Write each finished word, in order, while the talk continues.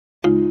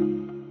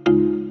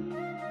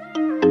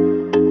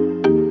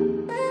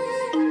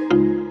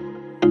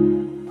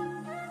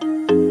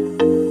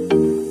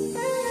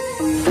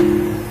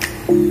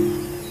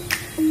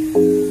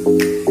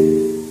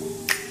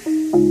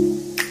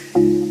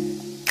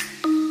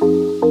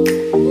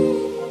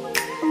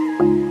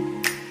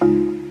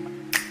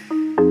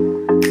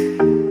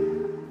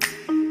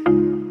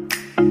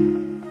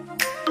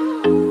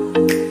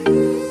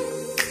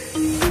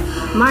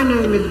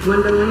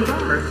Gwendolyn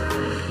Bars.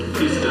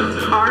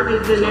 Art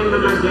is the name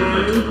of my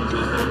game.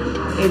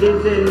 It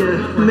is in the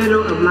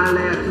middle of my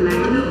last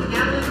name.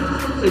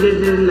 It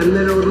is in the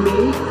middle of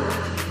me.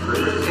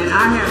 And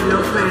I have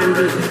no plan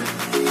B.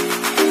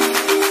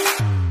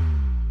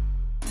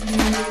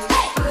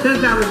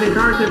 Since I was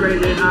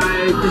incarcerated,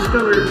 I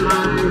discovered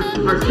my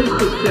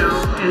artistic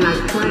self and I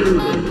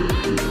claimed it.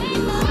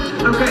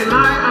 Okay,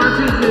 my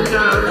artist is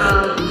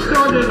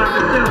sort of like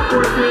a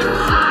self-portrait.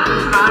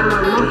 I'm a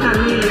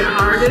multimedia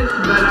artist,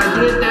 but I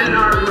did that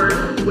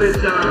artwork with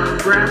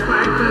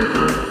Franklinton.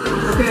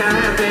 Okay, I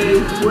have a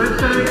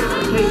website,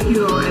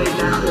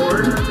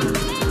 kqoa.org,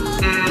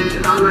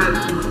 and I'm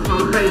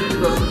on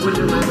Facebook, which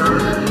is my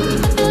artist.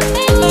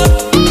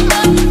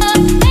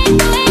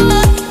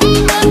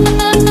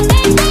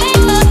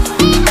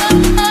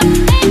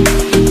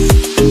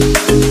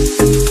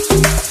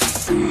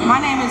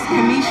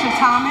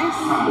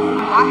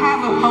 I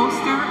have a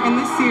poster in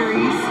the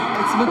series.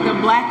 It's with the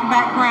black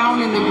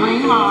background and the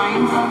green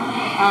lines.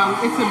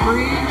 It's a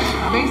bridge.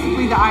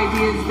 Basically, the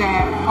idea is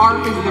that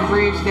art is the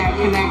bridge that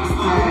connects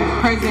the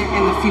present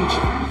and the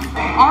future.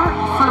 Art,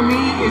 for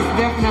me, is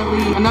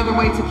definitely another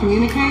way to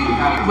communicate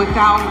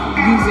without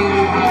using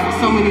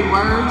so many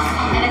words.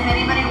 And if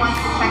anybody wants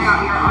to check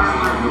out your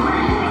artwork,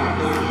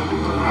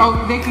 oh,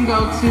 they can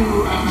go to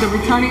the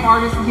Returning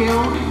Artists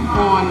Guild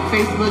on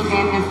Facebook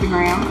and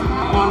Instagram.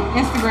 On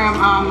Instagram,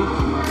 I'm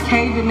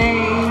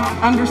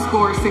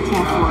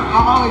KDanae_614.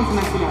 I'll always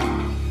mess it up.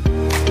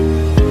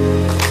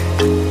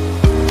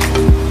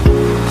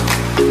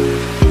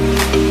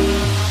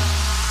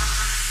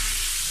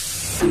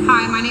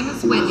 Hi, my name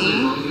is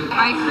Whitney.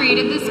 I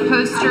created this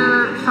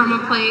poster from a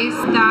place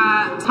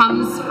that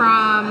comes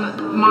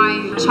from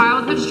my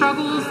childhood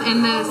struggles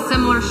and the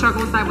similar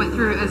struggles I went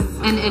through as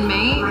an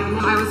inmate.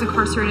 I was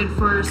incarcerated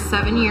for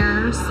 7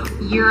 years,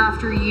 year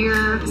after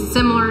year.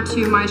 Similar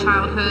to my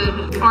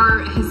childhood,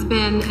 art has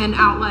been an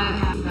outlet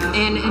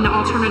and an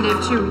alternative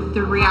to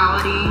the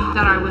reality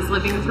that I was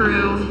living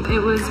through.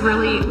 It was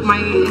really my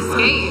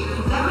escape.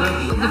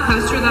 The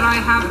poster that I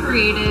have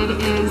created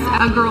is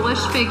a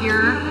girlish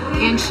figure,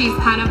 and she's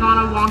kind of on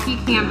a wonky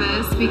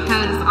canvas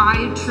because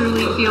I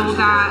truly feel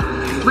that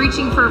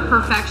reaching for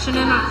perfection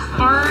in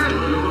art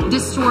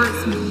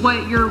distorts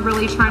what you're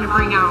really trying to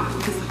bring out.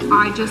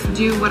 I just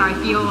do what I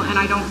feel and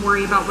I don't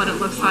worry about what it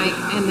looks like,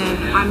 and then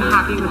I'm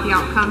happy with the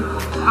outcome.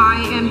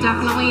 I am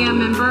definitely a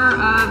member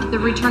of the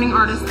Returning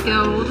Artists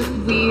Guild.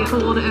 We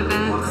hold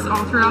events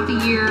all throughout the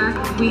year.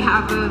 We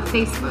have a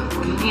Facebook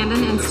and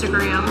an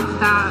Instagram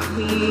that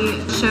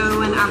we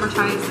show and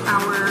advertise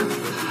our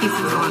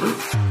pieces on.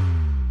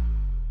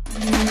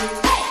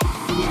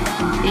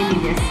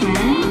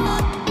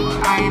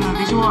 I am a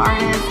visual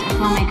artist, a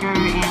filmmaker,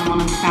 and one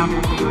of the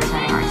founders of the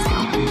Returning Artists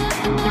Guild.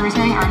 The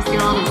Returning Artists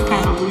Guild is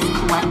kind of a loose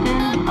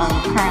collective of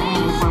currently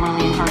and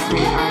formerly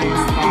incarcerated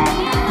artists that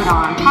put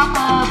on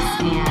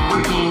pop-ups and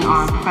working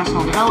on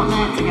professional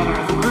development together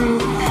as a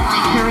group,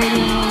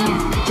 curating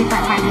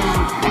different kinds of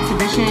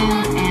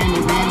exhibitions and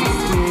events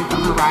with a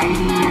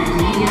variety of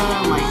media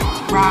like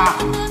rap,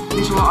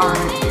 visual art,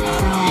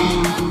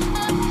 film,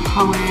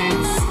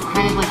 poets,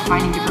 kind of like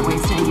finding different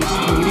ways to engage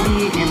the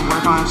community and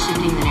work on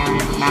shifting the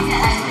narrative of mass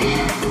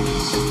incarceration.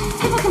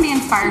 People can be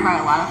inspired by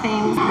a lot of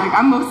things. Like,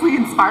 I'm mostly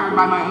inspired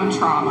by my own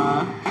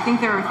trauma. I think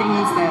there are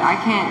things that I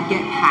can't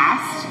get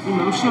past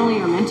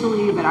emotionally or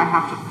mentally that I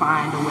have to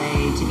find a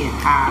way to get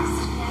past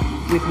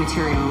with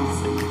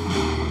materials.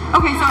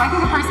 Okay, so I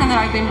think a person that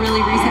I've been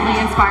really recently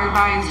inspired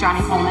by is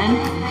Johnny Coleman.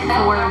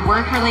 For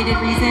work-related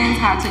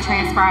reasons, had to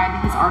transcribe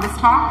his artist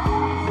talk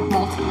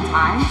multiple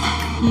times.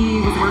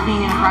 He was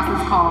working in a process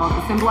called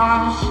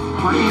assemblage,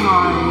 working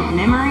on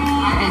memory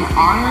and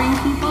honoring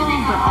people,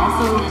 but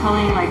also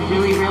telling like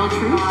really real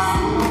truths.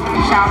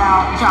 Shout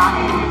out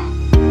Johnny.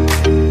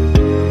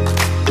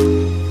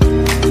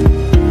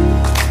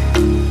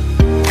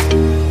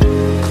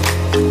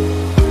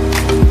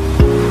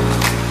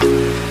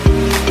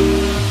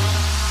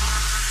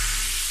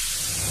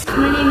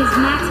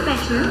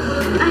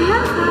 I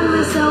have found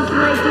myself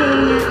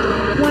liking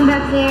one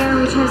back there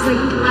which has like a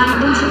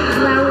bunch of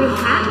flowery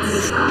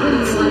hats.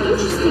 It's an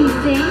interesting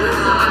thing,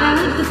 and I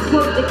like the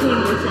quote that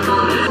came with it.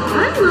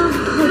 I love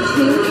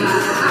cartoons,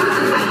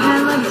 and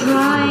I love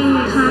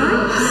drawing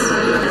comics.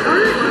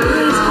 Art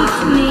really speaks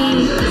to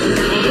me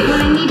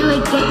when I need to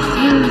like get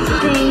through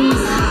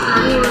things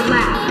or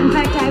laugh. In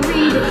fact, I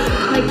read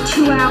like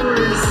 2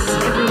 hours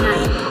every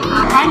night.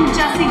 I'm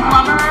Jessie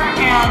Glover,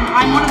 and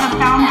I'm one of the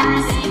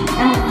founders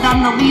and I'm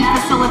the lead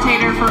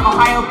facilitator for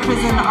Ohio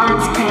Prison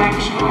Arts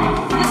Connection.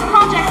 This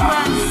project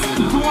was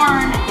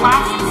born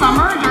last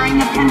summer during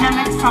the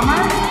pandemic summer.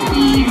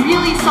 We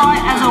really saw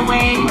it as a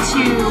way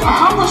to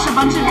accomplish a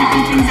bunch of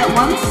different things at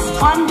once.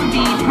 One would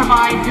be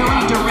provide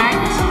really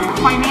direct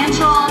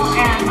financial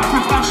and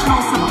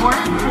professional support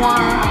for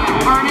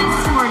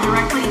artists who are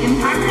directly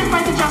impacted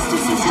by the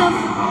justice system,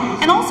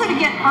 and also to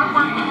get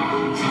artwork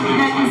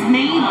that is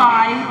made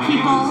by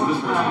people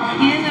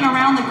in and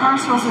around down the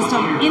carceral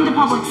system into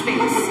public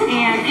space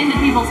and into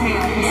people's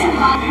hands.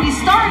 We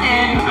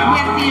started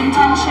with the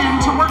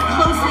intention to work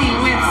closely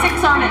with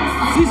 6 artists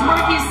whose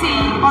work you see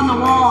on the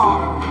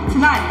wall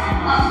tonight.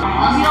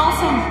 We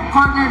also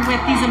partnered with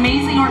these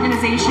amazing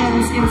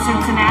organizations in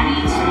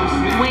Cincinnati,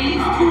 Wave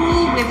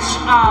Pool, which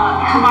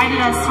provided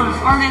us sort of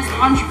artist,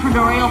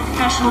 entrepreneurial,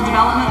 professional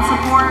development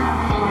support,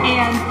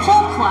 and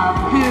Pole Club,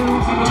 who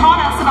taught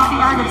us about the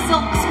art of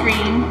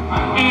silkscreen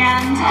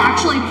and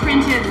actually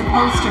printed the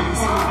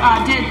posters.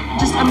 Did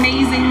just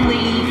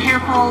amazingly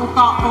careful,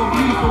 thoughtful,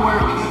 beautiful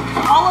work.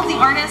 All of the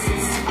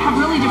artists have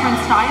really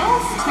different styles.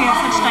 We have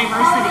such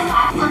diversity.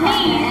 For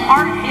me,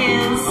 art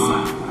is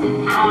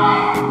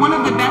one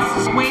of the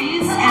best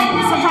ways and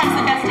sometimes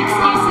the best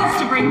excuses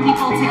to bring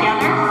people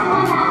together.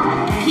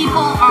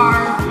 People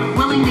are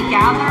willing to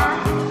gather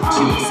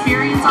to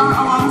experience art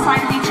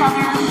alongside of each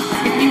other.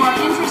 If you are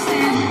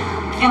interested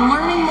in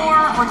learning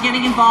more or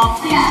getting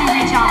involved, please do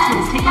reach out to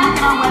us. Take a look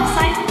at our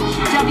website,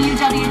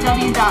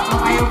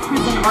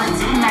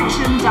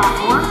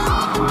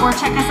 www.ohioprisonartsconnection.org, or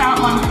check us out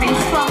on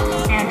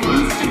Facebook and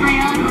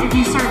Instagram. If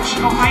you search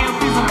Ohio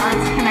Prison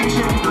Arts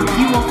Connection,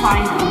 you will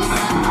find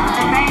us.